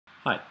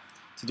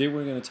Today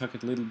we're going to talk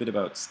a little bit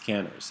about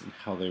scanners and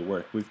how they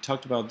work. We've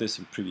talked about this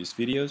in previous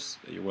videos.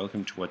 You're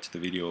welcome to watch the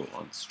video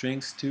on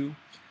strings too,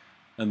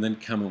 and then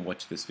come and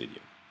watch this video.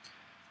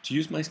 To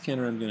use my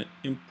scanner, I'm going to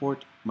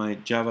import my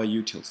Java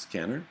util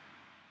scanner,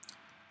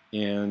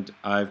 and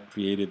I've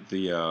created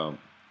the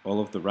all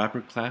of the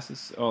wrapper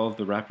classes, all of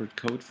the wrapper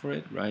code for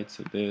it, right?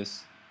 So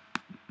this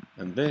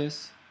and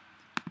this.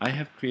 I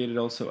have created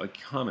also a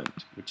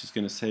comment which is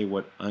going to say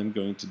what I'm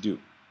going to do.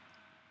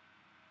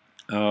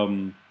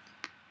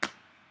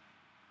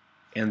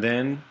 And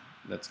then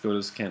let's go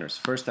to scanners.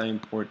 First I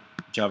import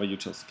Java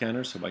util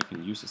scanner so I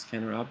can use a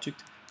scanner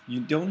object.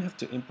 You don't have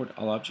to import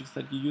all objects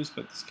that you use,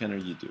 but the scanner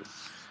you do.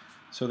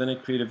 So then I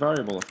create a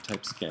variable of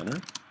type scanner.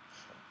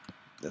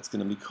 That's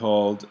going to be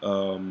called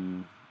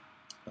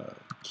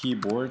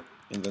keyboard,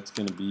 and that's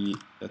going to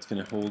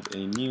hold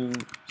a new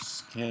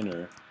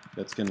scanner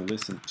that's going to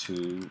listen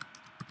to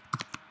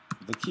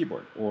the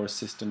keyboard, or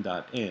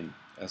system.in,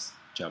 as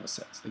Java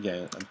says.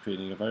 Again, I'm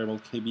creating a variable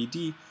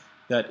kbd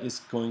that is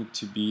going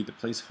to be the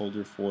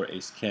placeholder for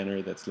a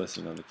scanner that's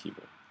listening on the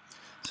keyboard.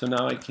 So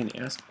now I can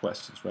ask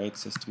questions, right?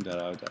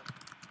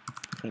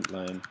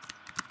 System.out.println,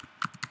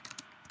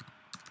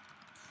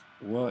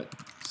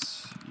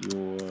 what's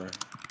your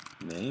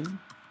name?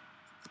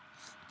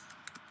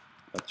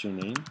 What's your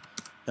name?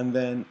 And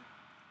then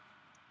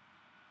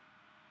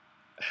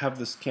have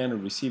the scanner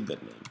receive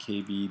that name,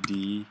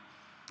 kbd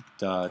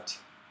dot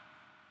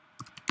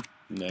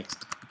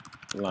next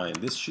line.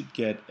 This should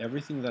get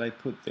everything that I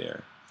put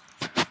there.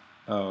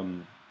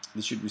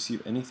 This should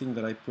receive anything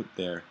that I put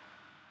there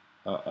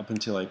up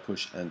until I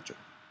push enter.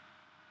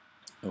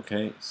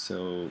 Okay,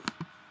 so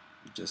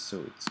just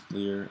so it's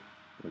clear,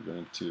 we're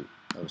going to,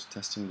 I was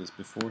testing this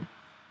before,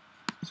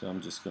 so I'm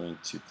just going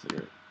to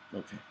clear it.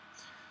 Okay,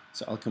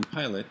 so I'll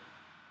compile it.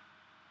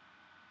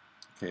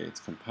 Okay, it's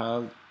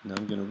compiled. Now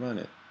I'm going to run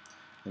it,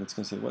 and it's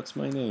going to say, what's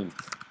my name?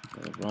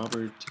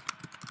 Robert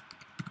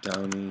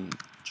Downey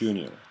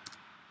Jr.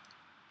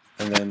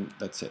 And then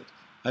that's it.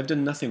 I've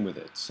done nothing with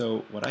it.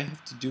 So what I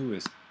have to do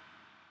is,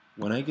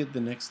 when I get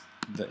the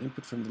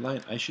input from the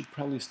line, I should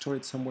probably store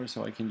it somewhere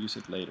so I can use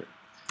it later.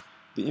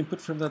 The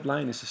input from that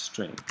line is a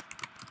string.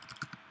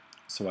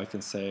 So I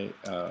can say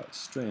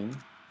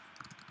string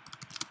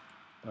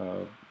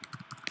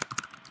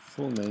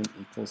full name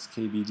equals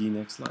kbd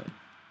next line.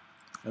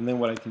 And then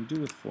what I can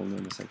do with full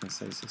name is I can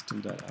say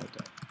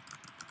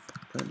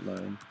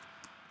system.out.println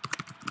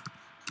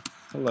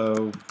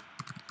hello,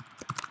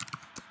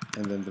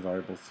 and then the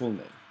variable full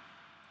name.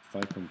 If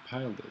I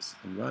compile this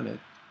and run it,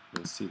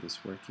 you'll see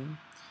this working.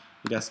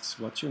 It asks,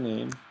 what's your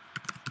name?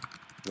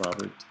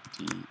 Robert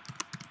D.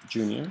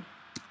 Jr.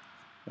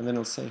 And then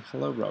it'll say,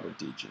 hello, Robert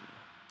D. Jr.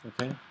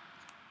 Okay?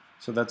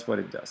 So that's what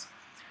it does.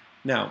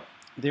 Now,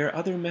 there are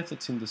other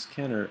methods in the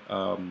scanner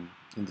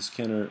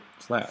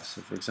class.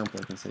 So for example,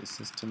 I can say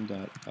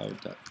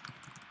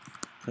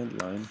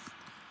system.out.println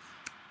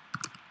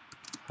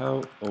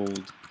how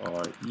old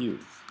are you?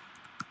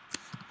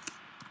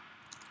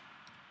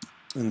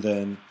 And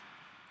then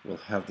we'll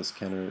have the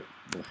scanner,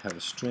 we'll have a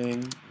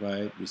string,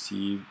 right,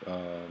 receive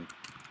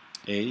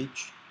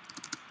age.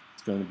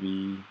 It's going to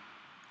be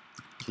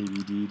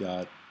kbd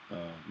dot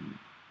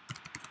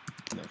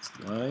next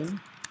line,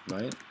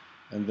 right,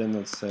 and then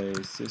they'll say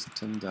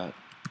system dot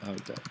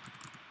out dot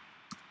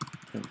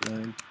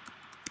println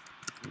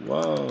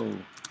whoa,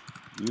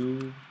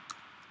 you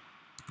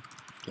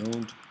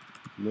don't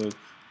look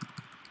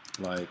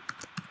like,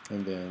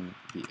 and then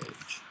the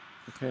age.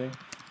 Okay,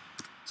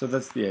 so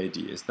that's the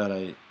idea, is that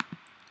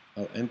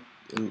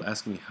it'll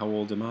ask me how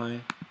old am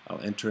I, I'll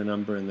enter a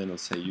number, and then it'll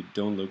say you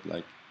don't look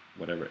like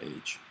whatever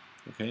age.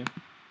 Okay,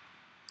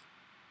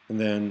 and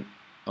then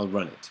I'll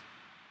run it.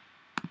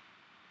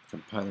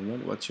 Compile and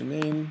run. What's your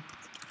name?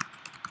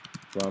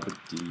 Robert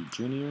D.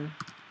 Jr.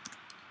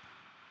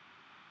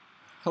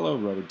 Hello,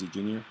 Robert D.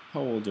 Jr.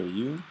 How old are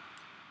you?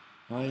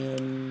 I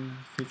am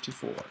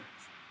 54.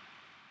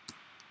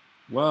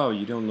 Wow,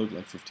 you don't look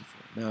like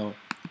 54. Now,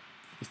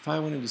 if I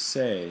wanted to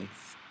say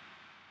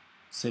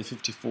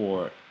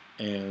 54,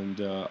 and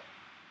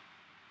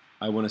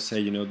I want to say,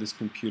 you know, this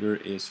computer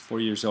is 4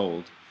 years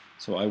old,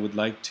 so I would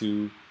like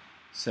to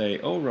say,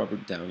 oh,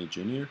 Robert Downey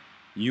Jr.,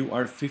 you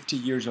are 50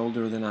 years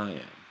older than I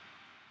am.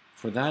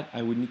 For that,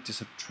 I would need to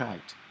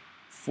subtract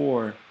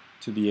 4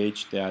 to the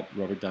age that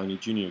Robert Downey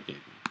Jr. gave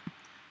me.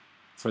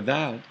 For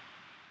that,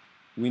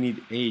 we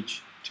need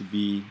age to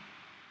be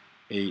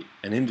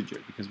an integer,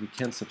 because we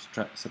can't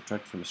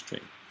subtract from a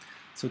string.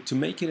 So to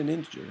make it an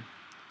integer,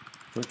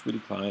 first we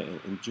declare an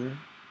integer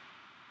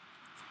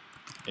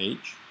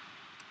age,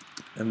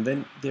 and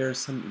then there are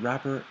some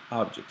wrapper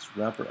objects.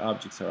 Wrapper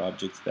objects are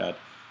objects that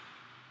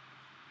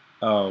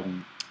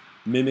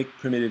mimic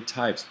primitive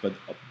types, but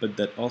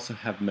that also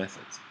have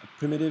methods. A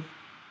primitive,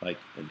 like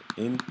an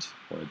int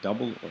or a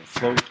double or a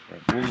float or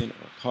a boolean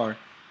or a char,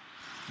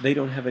 they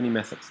don't have any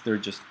methods. They're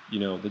just, you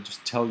know, they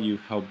just tell you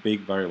how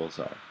big variables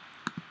are.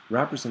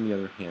 Wrappers, on the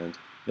other hand,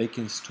 they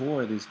can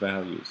store these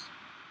values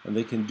and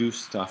they can do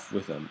stuff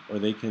with them, or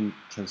they can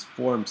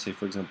transform, say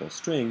for example, a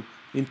string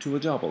into a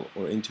double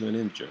or into an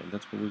integer, and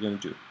that's what we're going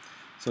to do.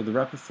 So the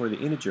wrapper for the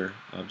integer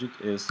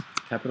object is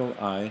capital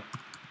I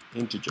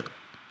integer,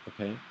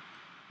 okay?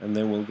 And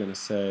then we're going to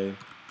say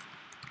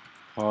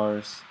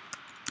parse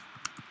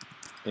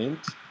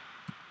int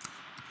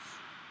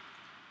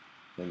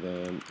and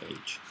then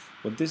h.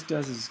 What this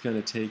does is it's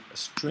going to take a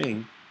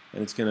string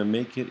and it's going to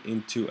make it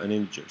into an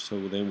integer, so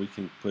then we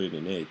can put it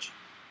in h.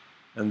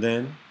 And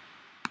then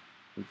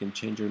we can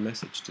change our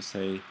message to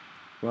say,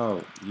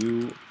 wow,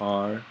 you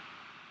are,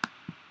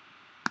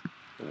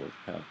 we'll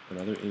have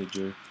another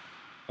integer,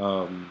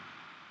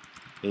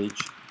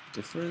 h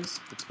difference,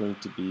 it's going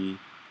to be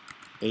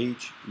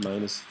h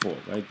minus 4,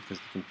 right, because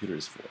the computer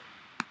is 4.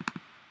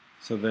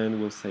 So then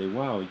we'll say,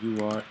 wow, you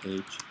are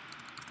h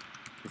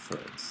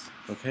difference,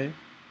 okay?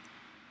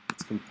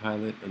 Let's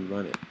compile it and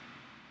run it.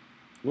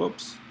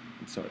 Whoops,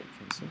 I'm sorry,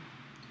 cancel.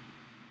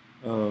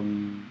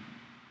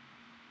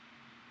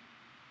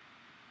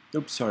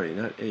 Oops, sorry,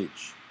 not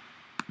h.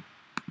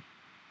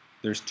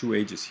 There's two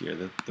ages here.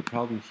 The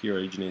problem here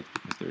originates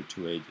because there are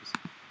two ages.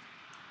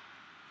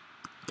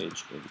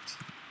 H int.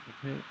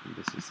 Okay, and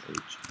this is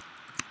h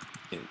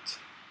int.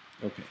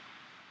 Okay,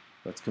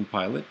 let's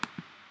compile it.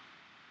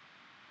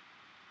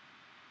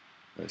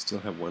 I still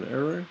have one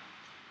error.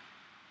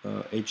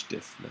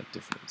 H-diff, not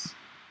difference.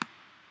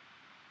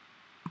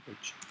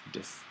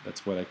 H-diff,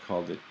 that's what I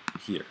called it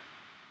here.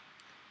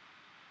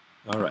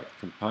 Alright,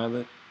 compile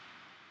it,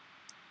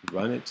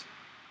 run it.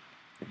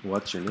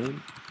 What's your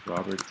name?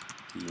 Robert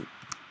D.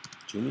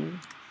 Jr.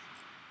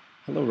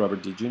 Hello,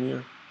 Robert D.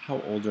 Jr.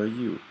 How old are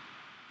you?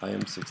 I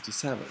am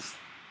 67.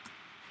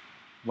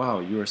 Wow,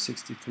 you are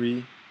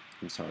 63.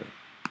 I'm sorry,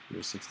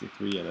 you're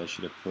 63, and I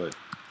should have put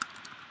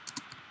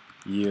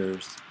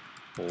years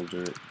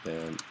older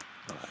than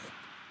I.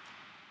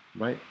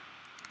 Right?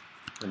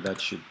 And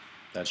that should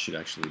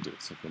actually do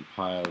it. So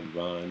compile,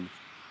 run.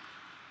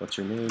 What's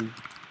your name?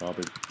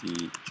 Robert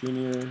D.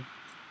 Jr.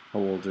 How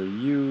old are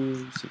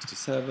you?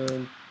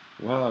 67.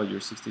 Wow,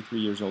 you're 63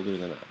 years older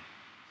than I.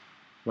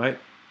 Right?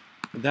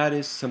 That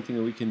is something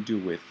that we can do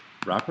with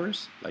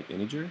wrappers, like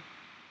integer,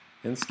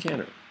 and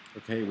scanner,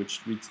 okay,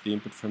 which reads the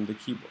input from the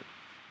keyboard.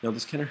 Now the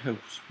scanner has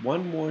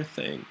one more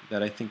thing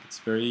that I think is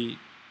very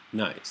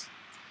nice.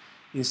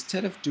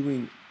 Instead of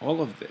doing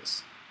all of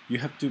this, you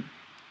have to,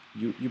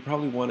 you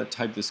probably want to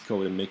type this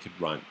code and make it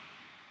run.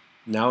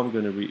 Now I'm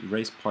going to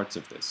erase parts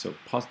of this. So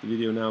pause the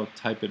video now,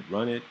 type it,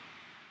 run it.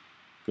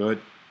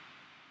 Good.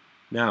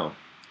 Now,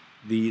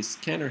 the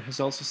scanner has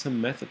also some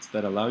methods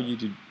that allow you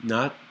to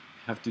not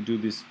have to do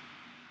these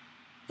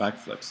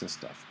backflips and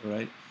stuff, all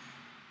right?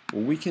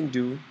 What we can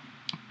do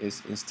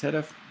is, instead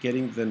of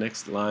getting the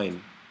next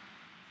line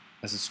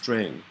as a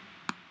string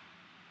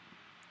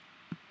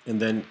and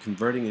then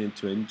converting it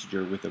into an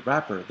integer with a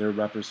wrapper, there are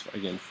wrappers,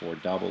 again, for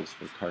doubles,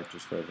 for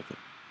characters, for everything.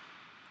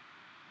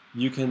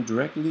 You can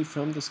directly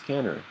from the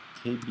scanner,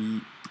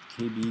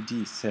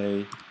 KBD,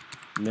 say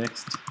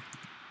next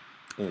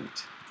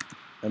int.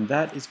 And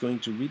that is going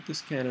to read the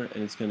scanner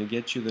and it's going to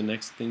get you the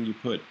next thing you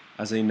put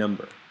as a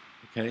number,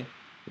 okay?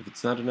 If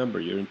it's not a number,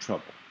 you're in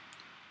trouble.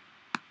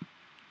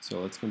 So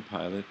let's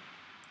compile it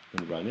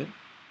and run it.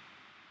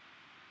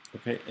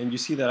 Okay, and you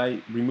see that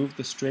I removed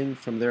the string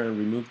from there and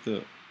removed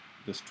the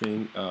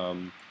string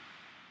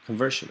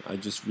conversion. I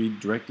just read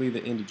directly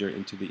the integer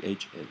into the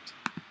h int.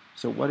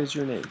 So what is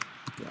your name?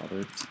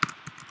 Robert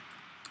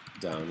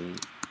Downey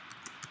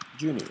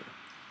Jr.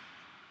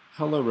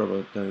 Hello,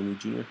 Robert Downey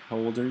Jr. How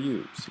old are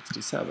you?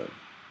 67.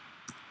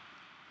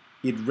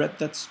 It read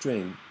that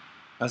string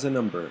as a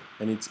number,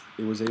 and it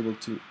was able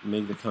to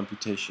make the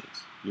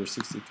computations. You're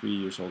 63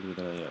 years older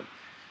than I am.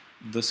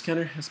 The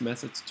scanner has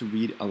methods to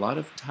read a lot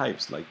of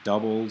types, like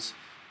doubles,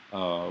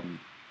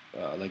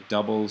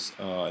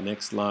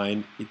 next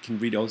line. It can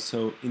read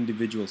also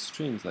individual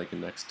strings, like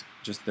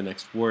just the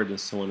next word, and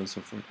so on and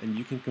so forth. And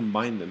you can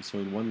combine them. So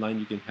in one line,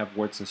 you can have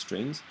words and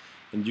strings,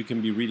 and you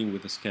can be reading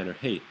with the scanner,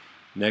 hey,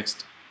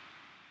 next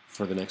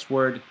for the next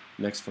word,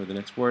 next for the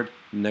next word,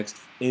 next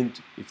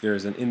int. If there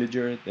is an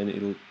integer, then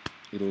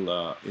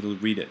it'll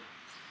read it.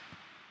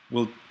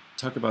 We'll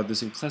talk about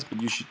this in class,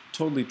 but you should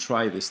totally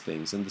try these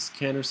things. And the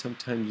scanner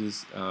sometimes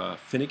is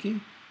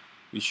finicky.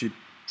 We should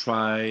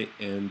try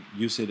and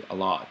use it a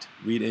lot.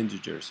 Read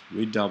integers,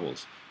 read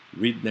doubles,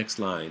 read next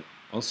line,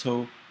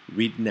 also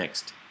read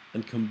next,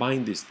 and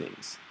combine these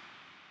things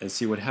and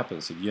see what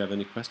happens. If you have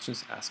any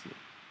questions, ask me.